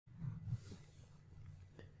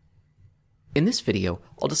In this video,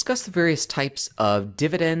 I'll discuss the various types of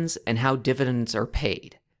dividends and how dividends are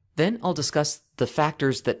paid. Then I'll discuss the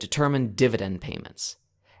factors that determine dividend payments.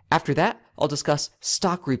 After that, I'll discuss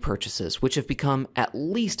stock repurchases, which have become at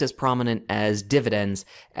least as prominent as dividends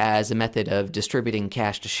as a method of distributing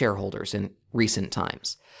cash to shareholders in recent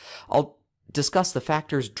times. I'll discuss the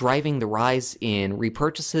factors driving the rise in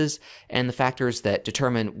repurchases and the factors that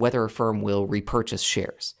determine whether a firm will repurchase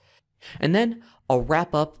shares. And then I'll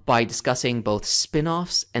wrap up by discussing both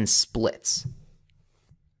spin-offs and splits.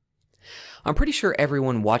 I'm pretty sure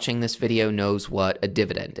everyone watching this video knows what a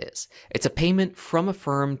dividend is. It's a payment from a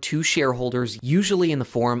firm to shareholders, usually in the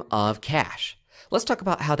form of cash. Let's talk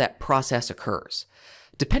about how that process occurs.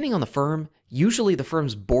 Depending on the firm, usually the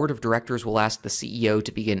firm's board of directors will ask the CEO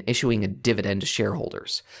to begin issuing a dividend to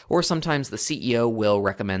shareholders, or sometimes the CEO will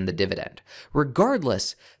recommend the dividend.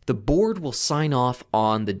 Regardless, the board will sign off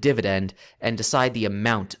on the dividend and decide the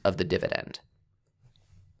amount of the dividend.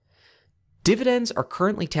 Dividends are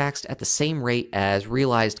currently taxed at the same rate as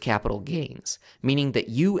realized capital gains, meaning that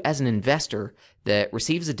you as an investor that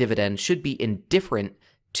receives a dividend should be indifferent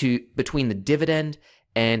between the dividend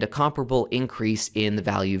and a comparable increase in the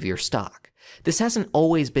value of your stock. This hasn't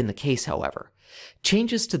always been the case, however.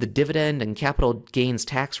 Changes to the dividend and capital gains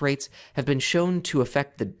tax rates have been shown to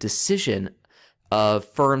affect the decision of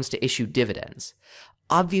firms to issue dividends.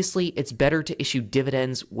 Obviously, it's better to issue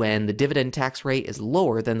dividends when the dividend tax rate is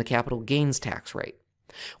lower than the capital gains tax rate.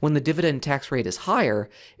 When the dividend tax rate is higher,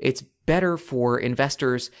 it's better for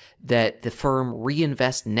investors that the firm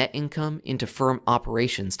reinvest net income into firm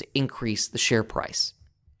operations to increase the share price.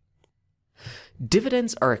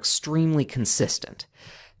 Dividends are extremely consistent.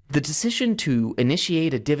 The decision to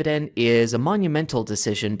initiate a dividend is a monumental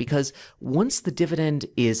decision because once the dividend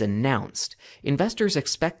is announced, investors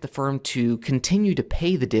expect the firm to continue to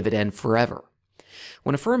pay the dividend forever.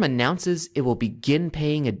 When a firm announces it will begin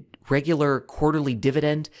paying a regular quarterly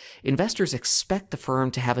dividend, investors expect the firm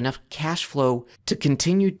to have enough cash flow to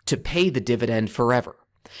continue to pay the dividend forever.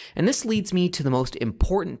 And this leads me to the most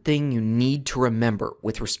important thing you need to remember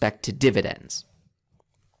with respect to dividends.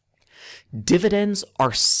 Dividends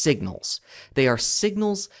are signals. They are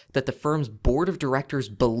signals that the firm's board of directors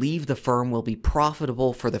believe the firm will be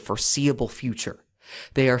profitable for the foreseeable future.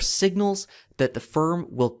 They are signals that the firm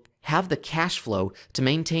will have the cash flow to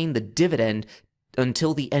maintain the dividend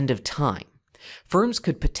until the end of time. Firms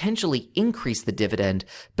could potentially increase the dividend,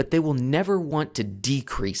 but they will never want to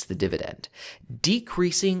decrease the dividend.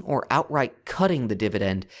 Decreasing or outright cutting the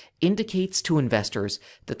dividend indicates to investors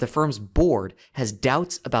that the firm's board has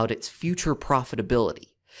doubts about its future profitability.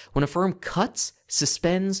 When a firm cuts,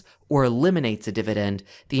 suspends, or eliminates a dividend,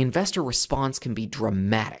 the investor response can be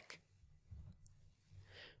dramatic.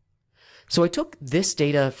 So I took this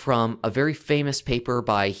data from a very famous paper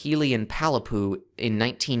by Healy and Palapu in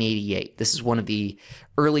 1988. This is one of the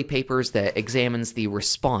early papers that examines the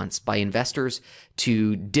response by investors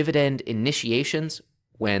to dividend initiations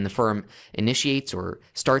when the firm initiates or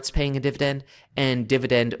starts paying a dividend, and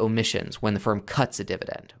dividend omissions when the firm cuts a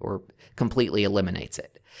dividend or completely eliminates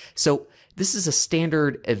it. So this is a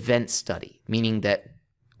standard event study, meaning that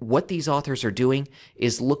what these authors are doing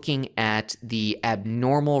is looking at the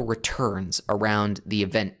abnormal returns around the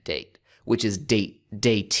event date, which is day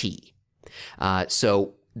T.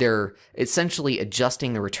 So they're essentially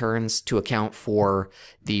adjusting the returns to account for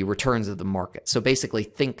the returns of the market. So basically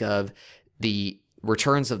think of the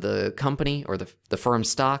returns of the company or the firm's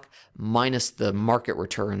stock minus the market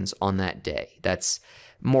returns on that day. That's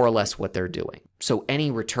more or less what they're doing. So any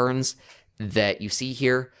returns that you see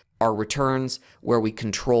here are returns where we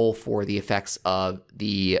control for the effects of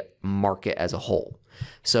the market as a whole.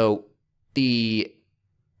 So the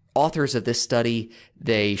authors of this study,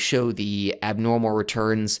 they show the abnormal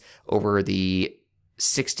returns over the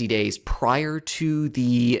 60 days prior to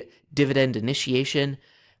the dividend initiation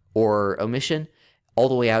or omission, all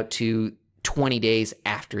the way out to 20 days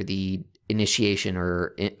after the initiation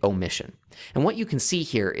or omission. And what you can see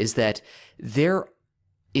here is that there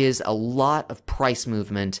is a lot of price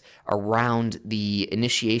movement around the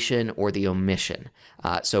initiation or the omission.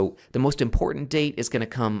 So the most important date is going to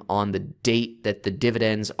come on the date that the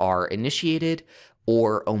dividends are initiated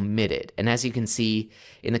or omitted. And as you can see,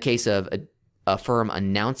 in the case of a firm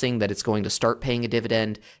announcing that it's going to start paying a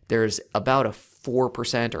dividend, there's about a 4%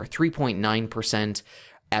 or 3.9%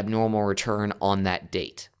 abnormal return on that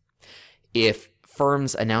date. If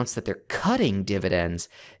firms announce that they're cutting dividends,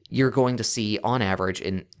 you're going to see, on average,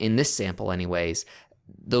 in this sample anyways,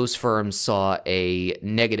 those firms saw a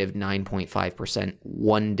negative 9.5%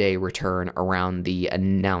 one-day return around the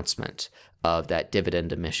announcement of that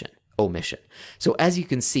dividend omission. So as you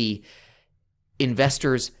can see,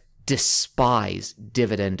 investors despise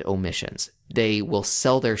dividend omissions. They will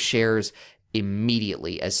sell their shares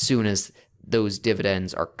immediately as soon as those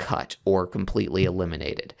dividends are cut or completely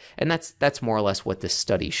eliminated. And that's more or less what this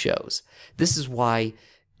study shows. This is why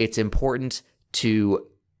it's important to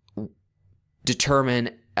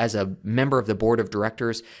determine as a member of the board of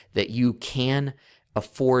directors that you can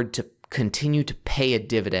afford to continue to pay a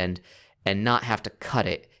dividend and not have to cut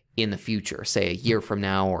it in the future, say a year from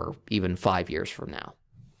now or even 5 years from now.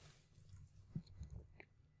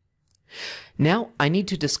 Now, I need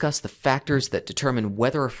to discuss the factors that determine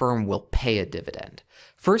whether a firm will pay a dividend.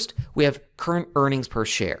 First, we have current earnings per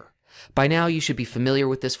share. By now, you should be familiar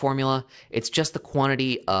with this formula. It's just the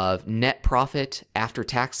quantity of net profit after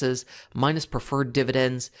taxes minus preferred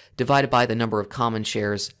dividends divided by the number of common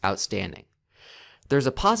shares outstanding. There's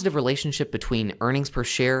a positive relationship between earnings per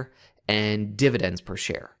share and dividends per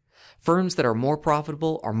share. Firms that are more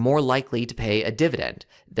profitable are more likely to pay a dividend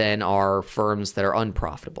than are firms that are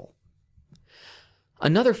unprofitable.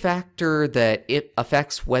 Another factor that it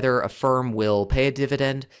affects whether a firm will pay a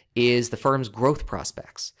dividend is the firm's growth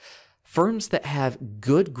prospects. Firms that have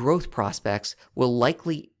good growth prospects will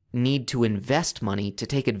likely need to invest money to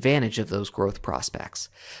take advantage of those growth prospects.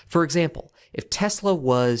 For example, if Tesla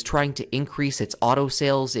was trying to increase its auto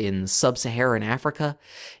sales in sub-Saharan Africa,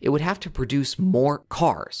 it would have to produce more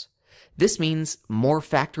cars. This means more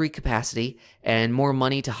factory capacity and more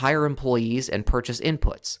money to hire employees and purchase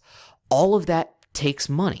inputs. All of that takes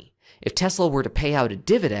money. If Tesla were to pay out a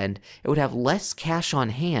dividend, it would have less cash on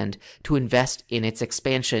hand to invest in its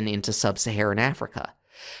expansion into sub-Saharan Africa.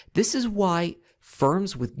 This is why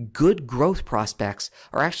firms with good growth prospects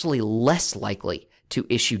are actually less likely to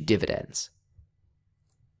issue dividends.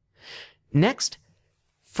 Next,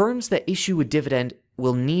 firms that issue a dividend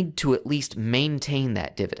will need to at least maintain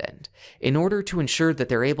that dividend. In order to ensure that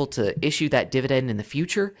they're able to issue that dividend in the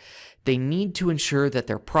future, they need to ensure that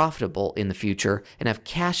they're profitable in the future and have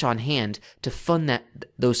cash on hand to fund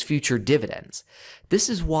those future dividends. This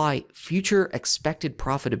is why future expected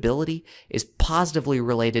profitability is positively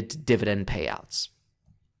related to dividend payouts.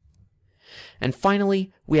 And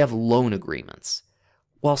finally, we have loan agreements.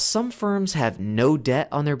 While some firms have no debt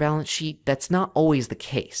on their balance sheet, that's not always the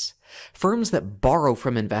case. Firms that borrow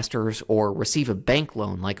from investors or receive a bank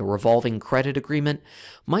loan like a revolving credit agreement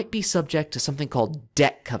might be subject to something called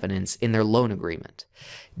debt covenants in their loan agreement.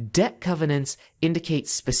 Debt covenants indicate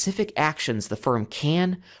specific actions the firm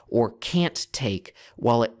can or can't take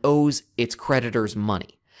while it owes its creditors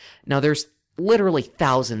money. Now, there's literally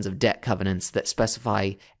thousands of debt covenants that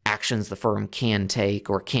specify actions the firm can take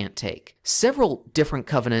or can't take. Several different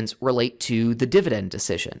covenants relate to the dividend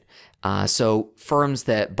decision. So firms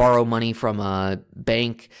that borrow money from a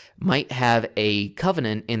bank might have a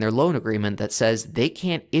covenant in their loan agreement that says they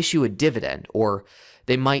can't issue a dividend, or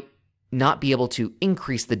they might not be able to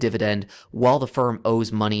increase the dividend while the firm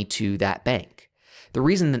owes money to that bank. The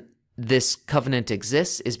reason that this covenant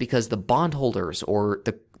exists is because the bondholders or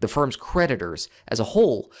the firm's creditors as a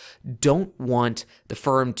whole don't want the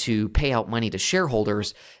firm to pay out money to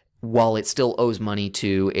shareholders while it still owes money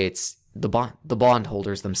to the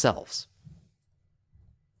bondholders themselves.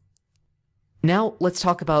 Now let's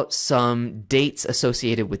talk about some dates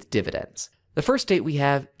associated with dividends. The first date we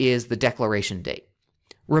have is the declaration date.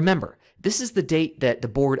 Remember, this is the date that the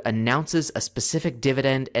board announces a specific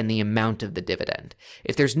dividend and the amount of the dividend.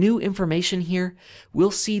 If there's new information here,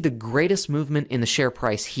 we'll see the greatest movement in the share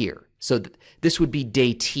price here. So this would be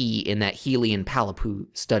day T in that Healy and Palapoo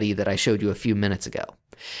study that I showed you a few minutes ago.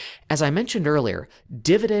 As I mentioned earlier,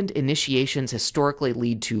 dividend initiations historically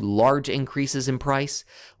lead to large increases in price,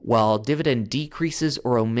 while dividend decreases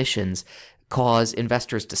or omissions cause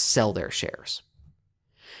investors to sell their shares.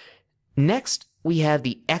 Next, we have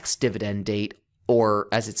the ex-dividend date, or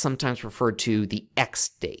as it's sometimes referred to, the X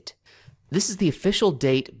date. This is the official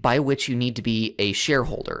date by which you need to be a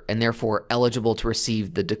shareholder and therefore eligible to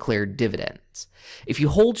receive the declared dividends. If you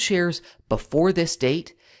hold shares before this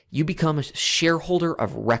date, you become a shareholder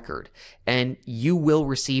of record, and you will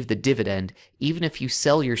receive the dividend even if you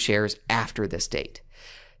sell your shares after this date.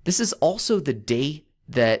 This is also the day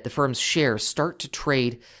that the firm's shares start to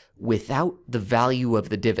trade without the value of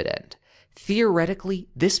the dividend. Theoretically,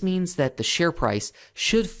 this means that the share price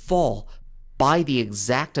should fall by the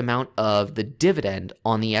exact amount of the dividend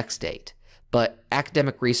on the X date. But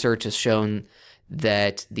academic research has shown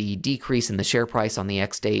that the decrease in the share price on the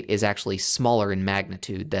X date is actually smaller in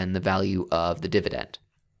magnitude than the value of the dividend.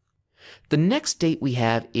 The next date we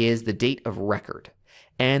have is the date of record.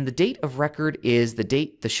 And the date of record is the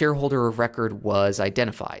date the shareholder of record was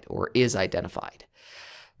identified or is identified.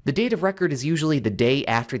 The date of record is usually the day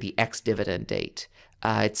after the ex-dividend date.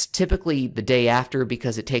 It's typically the day after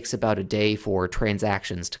because it takes about a day for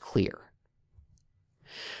transactions to clear.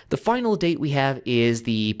 The final date we have is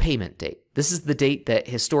the payment date. This is the date that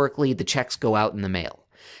historically the checks go out in the mail.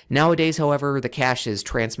 Nowadays, however, the cash is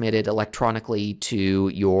transmitted electronically to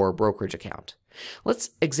your brokerage account. Let's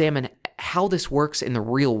examine how this works in the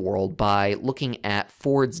real world by looking at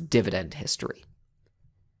Ford's dividend history.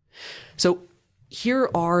 So here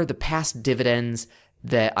are the past dividends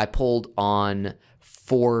that I pulled on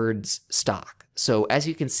Ford's stock. So as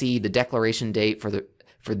you can see, the declaration date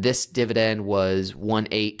for this dividend was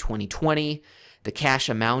 1/8/2020. The cash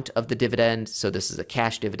amount of the dividend, so this is a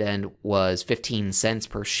cash dividend, was 15 cents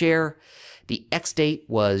per share. The ex-date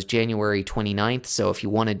was January 29th, so if you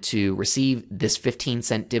wanted to receive this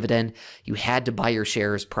 15-cent dividend, you had to buy your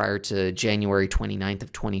shares prior to January 29th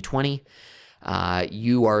of 2020.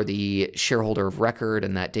 You are the shareholder of record,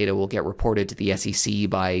 and that data will get reported to the SEC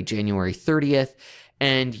by January 30th,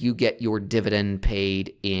 and you get your dividend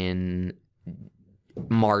paid in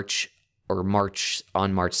March on March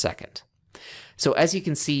 2nd. So as you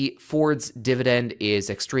can see, Ford's dividend is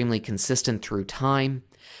extremely consistent through time.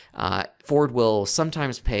 Ford will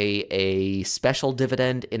sometimes pay a special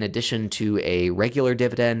dividend in addition to a regular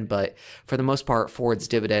dividend, but for the most part, Ford's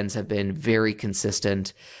dividends have been very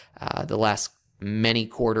consistent. The last many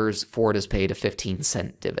quarters, Ford has paid a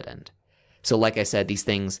 15-cent dividend. So like I said, these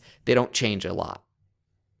things, they don't change a lot.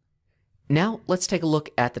 Now let's take a look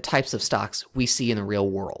at the types of stocks we see in the real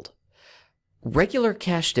world. Regular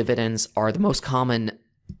cash dividends are the most common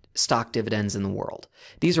stock dividends in the world.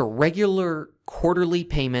 These are regular quarterly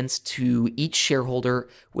payments to each shareholder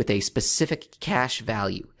with a specific cash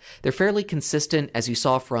value. They're fairly consistent, as you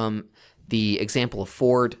saw from the example of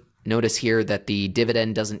Ford. Notice here that the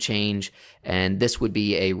dividend doesn't change, and this would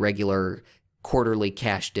be a regular quarterly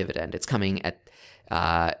cash dividend. It's coming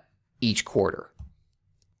at each quarter.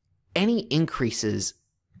 Any increases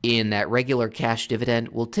in that regular cash dividend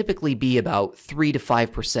will typically be about 3 to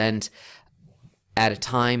 5% at a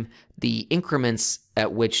time. The increments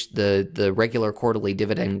at which the regular quarterly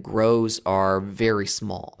dividend grows are very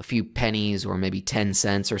small, a few pennies or maybe 10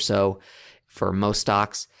 cents or so for most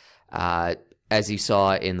stocks. As you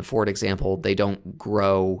saw in the Ford example, they don't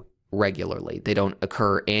grow regularly. They don't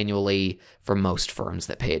occur annually for most firms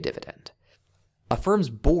that pay a dividend. A firm's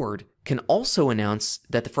board can also announce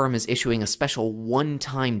that the firm is issuing a special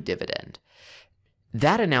one-time dividend.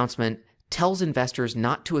 That announcement tells investors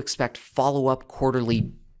not to expect follow-up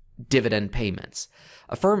quarterly dividend payments.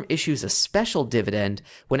 A firm issues a special dividend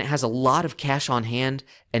when it has a lot of cash on hand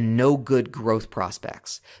and no good growth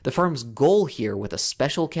prospects. The firm's goal here with a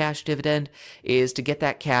special cash dividend is to get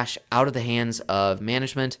that cash out of the hands of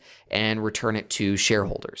management and return it to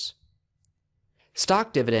shareholders.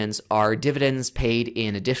 Stock dividends are dividends paid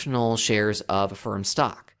in additional shares of a firm's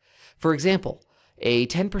stock. For example, a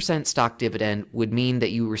 10% stock dividend would mean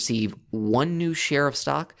that you receive 1 new share of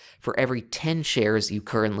stock for every 10 shares you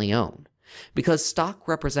currently own. Because stock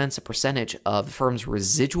represents a percentage of the firm's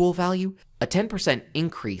residual value, a 10%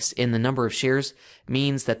 increase in the number of shares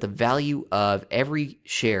means that the value of every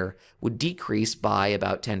share would decrease by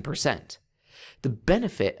about 10%. The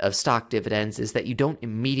benefit of stock dividends is that you don't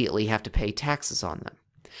immediately have to pay taxes on them.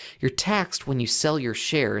 You're taxed when you sell your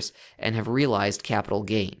shares and have realized capital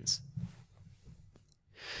gains.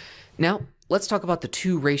 Now, let's talk about the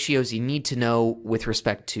 2 ratios you need to know with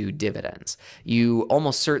respect to dividends. You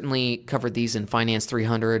almost certainly covered these in Finance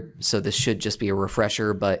 300, so this should just be a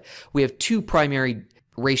refresher, but we have 2 primary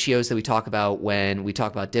ratios that we talk about when we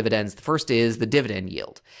talk about dividends. The first is the dividend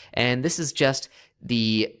yield, and this is just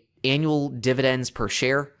the annual dividends per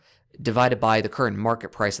share divided by the current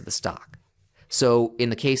market price of the stock. So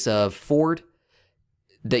in the case of Ford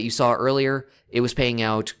that you saw earlier, it was paying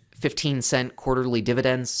out 15-cent quarterly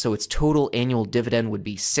dividends, so its total annual dividend would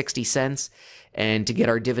be 60 cents. And to get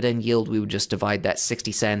our dividend yield, we would just divide that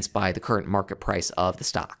 60 cents by the current market price of the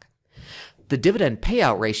stock. The dividend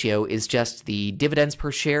payout ratio is just the dividends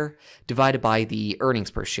per share divided by the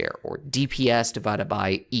earnings per share, or DPS divided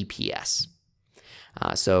by EPS.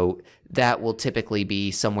 So that will typically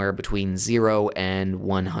be somewhere between 0 and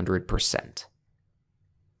 100%.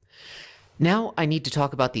 Now I need to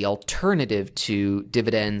talk about the alternative to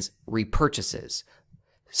dividends, repurchases.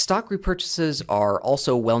 Stock repurchases are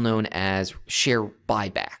also well known as share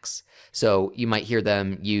buybacks. So you might hear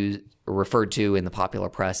them referred to in the popular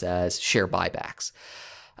press as share buybacks.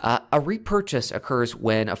 A repurchase occurs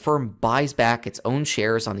when a firm buys back its own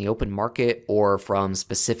shares on the open market or from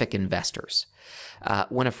specific investors.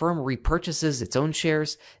 When a firm repurchases its own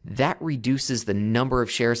shares, that reduces the number of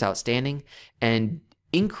shares outstanding and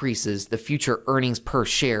increases the future earnings per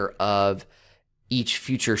share of each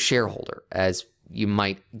future shareholder. As you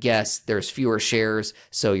might guess, there's fewer shares,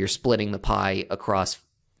 so you're splitting the pie across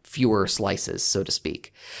fewer slices, so to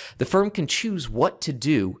speak. The firm can choose what to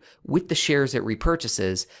do with the shares it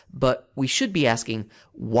repurchases, but we should be asking,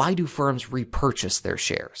 why do firms repurchase their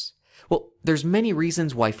shares? Well, there's many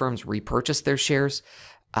reasons why firms repurchase their shares.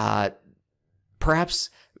 Perhaps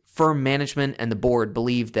firm management and the board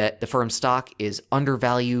believe that the firm's stock is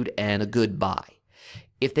undervalued and a good buy.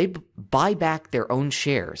 If they buy back their own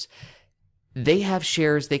shares, they have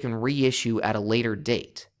shares they can reissue at a later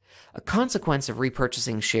date. A consequence of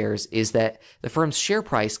repurchasing shares is that the firm's share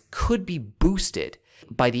price could be boosted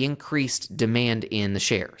by the increased demand in the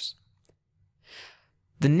shares.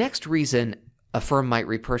 The next reason a firm might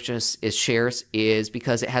repurchase its shares is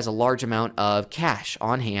because it has a large amount of cash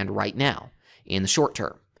on hand right now in the short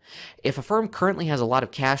term. If a firm currently has a lot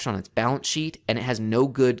of cash on its balance sheet and it has no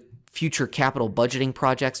good future capital budgeting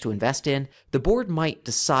projects to invest in, the board might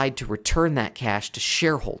decide to return that cash to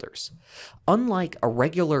shareholders. Unlike a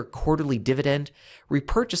regular quarterly dividend,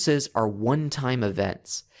 repurchases are one-time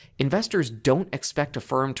events. Investors don't expect a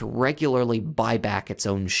firm to regularly buy back its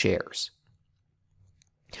own shares.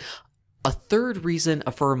 A third reason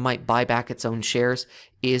a firm might buy back its own shares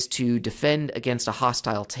is to defend against a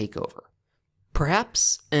hostile takeover.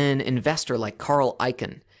 Perhaps an investor like Carl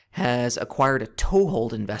Icahn has acquired a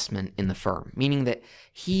toehold investment in the firm, meaning that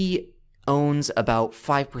he owns about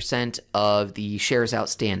 5% of the shares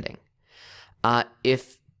outstanding.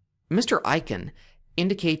 If Mr. Icahn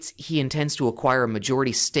indicates he intends to acquire a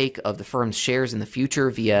majority stake of the firm's shares in the future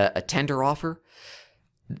via a tender offer,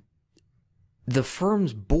 the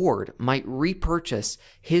firm's board might repurchase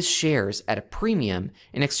his shares at a premium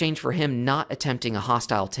in exchange for him not attempting a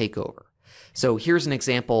hostile takeover. So here's an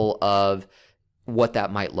example of what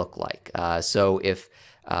that might look like. So if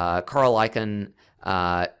Carl Icahn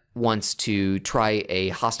wants to try a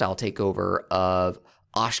hostile takeover of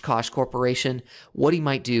Oshkosh Corporation, what he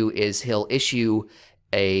might do is he'll issue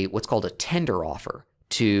what's called a tender offer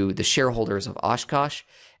to the shareholders of Oshkosh,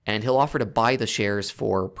 and he'll offer to buy the shares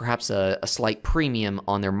for perhaps a slight premium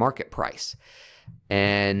on their market price.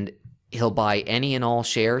 And he'll buy any and all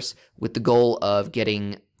shares with the goal of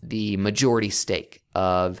getting the majority stake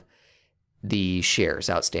of the shares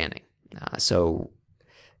outstanding. So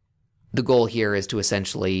the goal here is to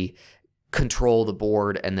essentially control the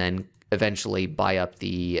board and then eventually buy up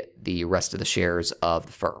the rest of the shares of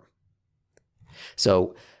the firm.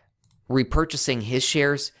 So repurchasing his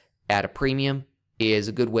shares at a premium is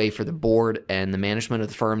a good way for the board and the management of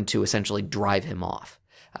the firm to essentially drive him off.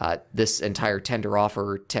 This entire tender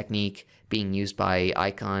offer technique being used by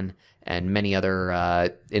Icahn and many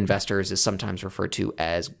other investors is sometimes referred to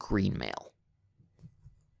as greenmail.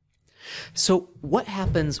 So what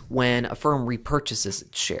happens when a firm repurchases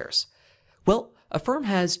its shares? Well, a firm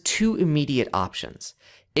has two immediate options.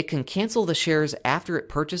 It can cancel the shares after it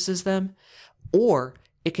purchases them, or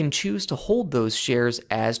it can choose to hold those shares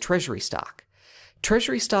as treasury stock.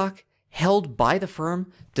 Treasury stock held by the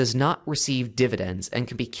firm does not receive dividends and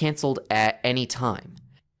can be canceled at any time.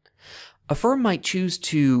 A firm might choose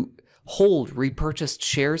to hold repurchased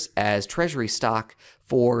shares as treasury stock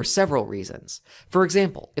for several reasons. For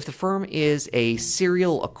example, if the firm is a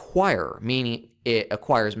serial acquirer, meaning it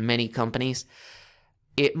acquires many companies,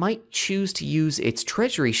 it might choose to use its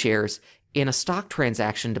treasury shares in a stock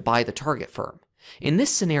transaction to buy the target firm. In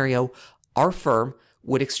this scenario, our firm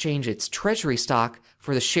would exchange its treasury stock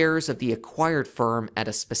for the shares of the acquired firm at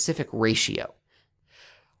a specific ratio.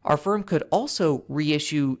 Our firm could also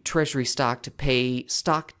reissue treasury stock to pay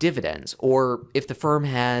stock dividends, or if the firm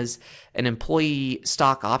has an employee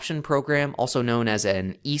stock option program, also known as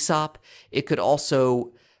an ESOP, it could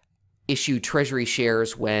also issue treasury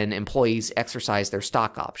shares when employees exercise their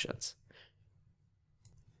stock options.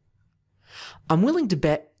 I'm willing to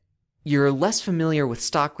bet you're less familiar with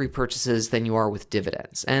stock repurchases than you are with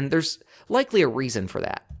dividends, and there's likely a reason for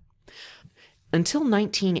that. Until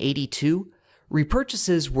 1982,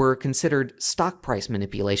 repurchases were considered stock price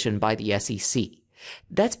manipulation by the SEC.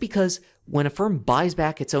 That's because when a firm buys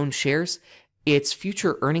back its own shares, its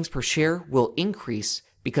future earnings per share will increase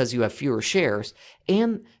because you have fewer shares,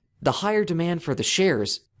 and the higher demand for the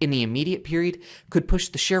shares in the immediate period could push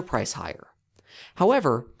the share price higher.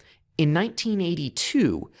 However, in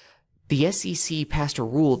 1982, the SEC passed a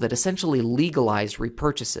rule that essentially legalized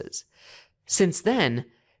repurchases. Since then,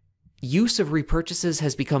 use of repurchases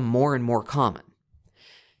has become more and more common.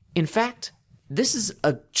 In fact, this is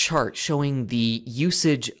a chart showing the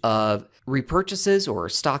usage of repurchases or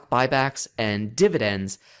stock buybacks and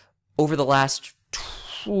dividends over the last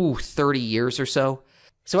 30 years or so.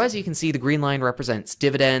 So as you can see, the green line represents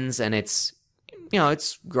dividends, and it's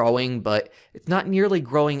growing, but it's not nearly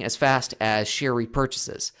growing as fast as share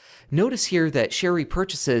repurchases. Notice here that share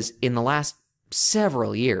repurchases in the last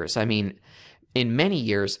several years, in many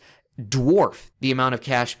years, dwarf the amount of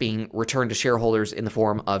cash being returned to shareholders in the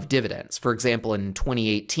form of dividends. For example, in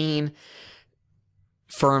 2018,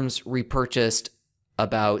 firms repurchased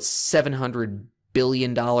about $700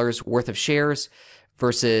 billion worth of shares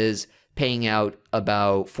versus paying out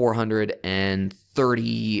about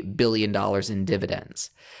 $430 billion in dividends.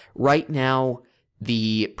 Right now,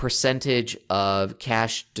 the percentage of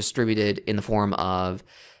cash distributed in the form of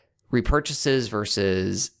repurchases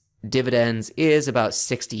versus dividends is about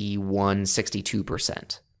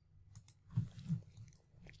 61-62%.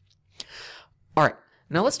 All right,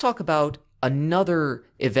 now let's talk about another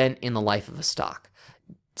event in the life of a stock: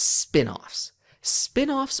 spin-offs.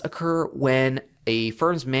 Spin-offs occur when a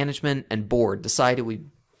firm's management and board decide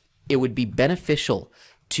it would be beneficial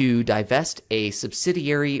to divest a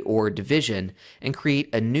subsidiary or division and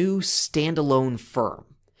create a new standalone firm.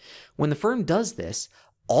 When the firm does this,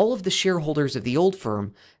 all of the shareholders of the old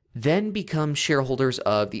firm then become shareholders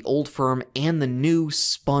of the old firm and the new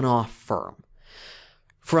spun-off firm.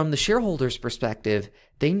 From the shareholders' perspective,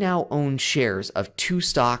 they now own shares of two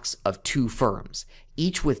stocks of two firms,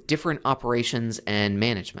 each with different operations and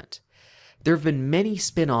management. There have been many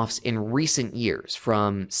spin-offs in recent years,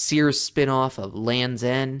 from Sears' spin-off of Land's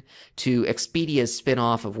End to Expedia's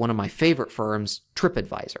spin-off of one of my favorite firms,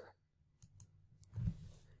 TripAdvisor.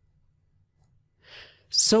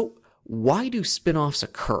 So, why do spin-offs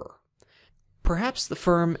occur? Perhaps the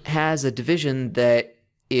firm has a division that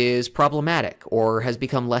is problematic or has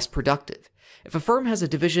become less productive. If a firm has a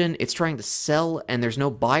division it's trying to sell and there's no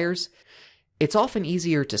buyers, it's often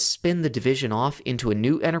easier to spin the division off into a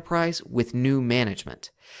new enterprise with new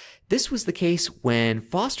management. This was the case when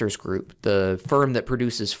Foster's Group, the firm that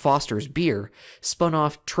produces Foster's beer, spun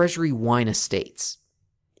off Treasury Wine Estates.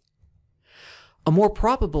 A more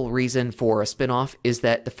probable reason for a spin-off is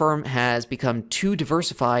that the firm has become too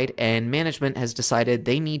diversified and management has decided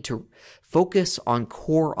they need to focus on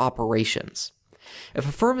core operations. If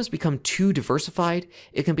a firm has become too diversified,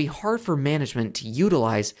 it can be hard for management to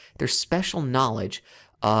utilize their special knowledge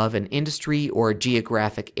of an industry or a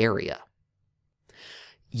geographic area.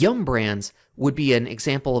 Yum Brands would be an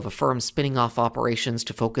example of a firm spinning off operations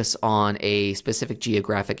to focus on a specific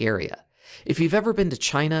geographic area. If you've ever been to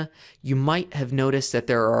China, you might have noticed that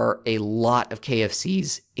there are a lot of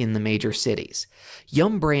KFCs in the major cities.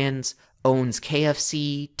 Yum Brands owns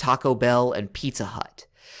KFC, Taco Bell, and Pizza Hut.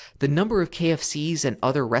 The number of KFCs and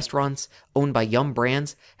other restaurants owned by Yum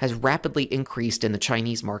Brands has rapidly increased in the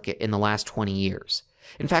Chinese market in the last 20 years.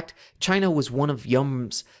 In fact, China was one of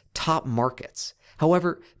Yum's top markets.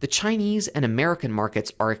 However, the Chinese and American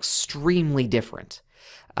markets are extremely different.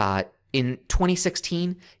 In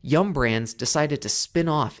 2016, Yum Brands decided to spin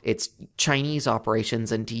off its Chinese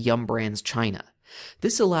operations into Yum Brands China.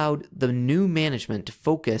 This allowed the new management to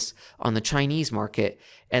focus on the Chinese market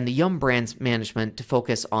and the Yum Brands management to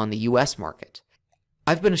focus on the US market.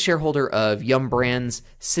 I've been a shareholder of Yum Brands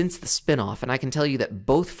since the spinoff, and I can tell you that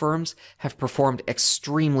both firms have performed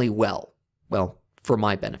extremely well. Well, for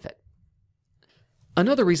my benefit.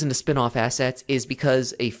 Another reason to spin off assets is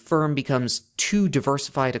because a firm becomes too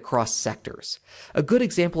diversified across sectors. A good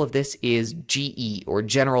example of this is GE, or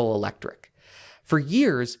General Electric. For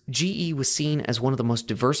years, GE was seen as one of the most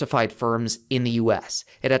diversified firms in the US.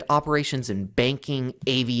 It had operations in banking,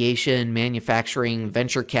 aviation, manufacturing,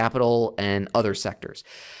 venture capital, and other sectors.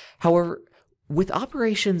 However, with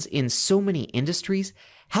operations in so many industries,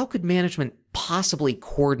 how could management possibly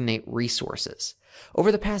coordinate resources?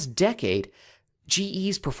 Over the past decade,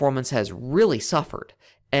 GE's performance has really suffered,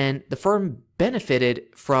 and the firm benefited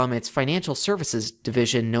from its financial services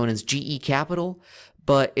division known as GE Capital,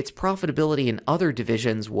 but its profitability in other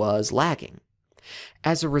divisions was lagging.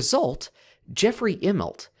 As a result, Jeffrey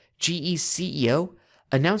Immelt, GE's CEO,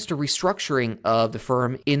 announced a restructuring of the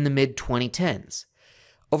firm in the mid-2010s.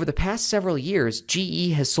 Over the past several years,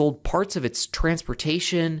 GE has sold parts of its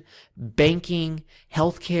transportation, banking,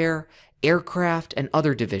 healthcare, aircraft, and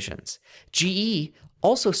other divisions. GE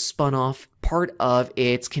also spun off part of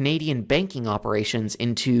its Canadian banking operations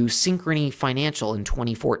into Synchrony Financial in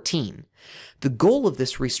 2014. The goal of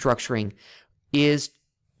this restructuring is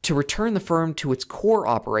to return the firm to its core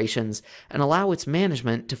operations and allow its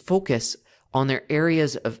management to focus on their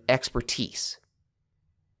areas of expertise.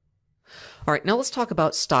 All right, now let's talk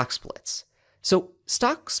about stock splits. So,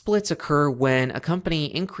 stock splits occur when a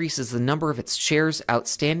company increases the number of its shares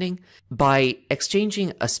outstanding by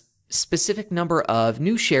exchanging a specific number of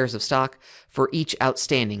new shares of stock for each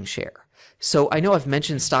outstanding share. So I know I've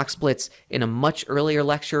mentioned stock splits in a much earlier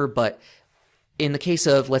lecture, but in the case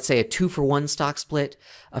of, let's say, a 2-for-1 stock split,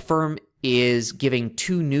 a firm is giving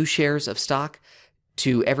 2 new shares of stock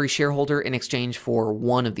to every shareholder in exchange for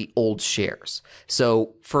one of the old shares.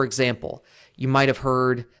 So, for example, you might have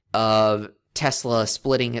heard of Tesla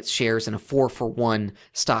splitting its shares in a 4-for-1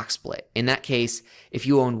 stock split. In that case, if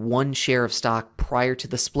you own 1 share of stock prior to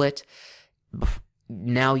the split,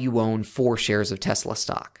 now you own 4 shares of Tesla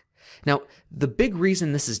stock. Now, the big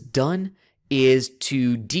reason this is done is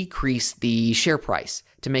to decrease the share price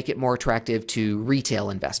to make it more attractive to retail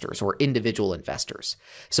investors or individual investors.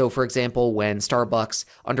 So, for example, when Starbucks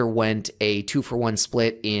underwent a 2-for-1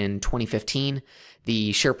 split in 2015,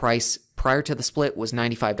 the share price prior to the split was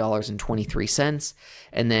 $95.23,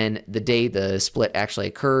 and then the day the split actually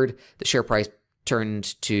occurred, the share price became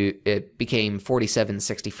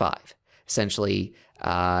 $47.65. Essentially,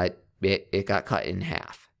 it got cut in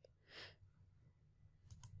half.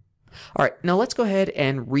 All right, now let's go ahead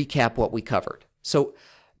and recap what we covered. So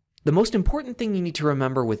the most important thing you need to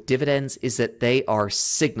remember with dividends is that they are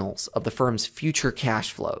signals of the firm's future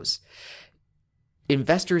cash flows.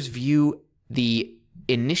 Investors view the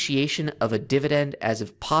initiation of a dividend as a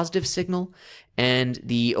positive signal, and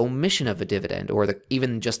the omission of a dividend, or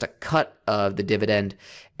even just a cut of the dividend,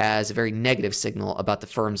 as a very negative signal about the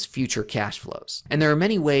firm's future cash flows. And there are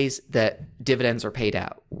many ways that dividends are paid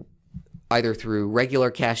out, either through regular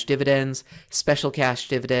cash dividends, special cash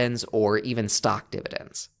dividends, or even stock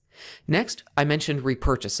dividends. Next, I mentioned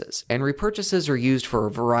repurchases, and repurchases are used for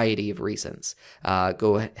a variety of reasons.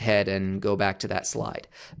 Go ahead and go back to that slide.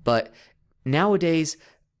 But nowadays,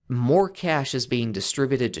 more cash is being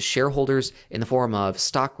distributed to shareholders in the form of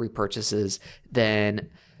stock repurchases than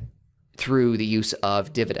through the use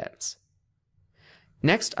of dividends.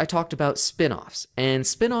 Next, I talked about spin-offs, and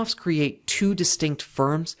spin-offs create 2 distinct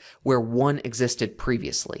firms where one existed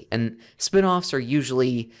previously. And spin-offs are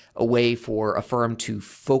usually a way for a firm to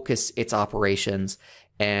focus its operations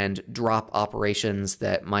and drop operations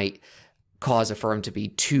that might cause a firm to be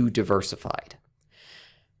too diversified.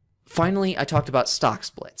 Finally, I talked about stock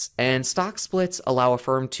splits, and stock splits allow a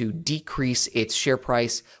firm to decrease its share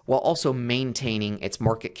price while also maintaining its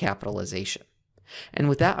market capitalization. And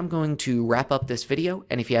with that, I'm going to wrap up this video,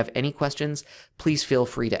 and if you have any questions, please feel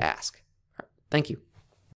free to ask. Thank you.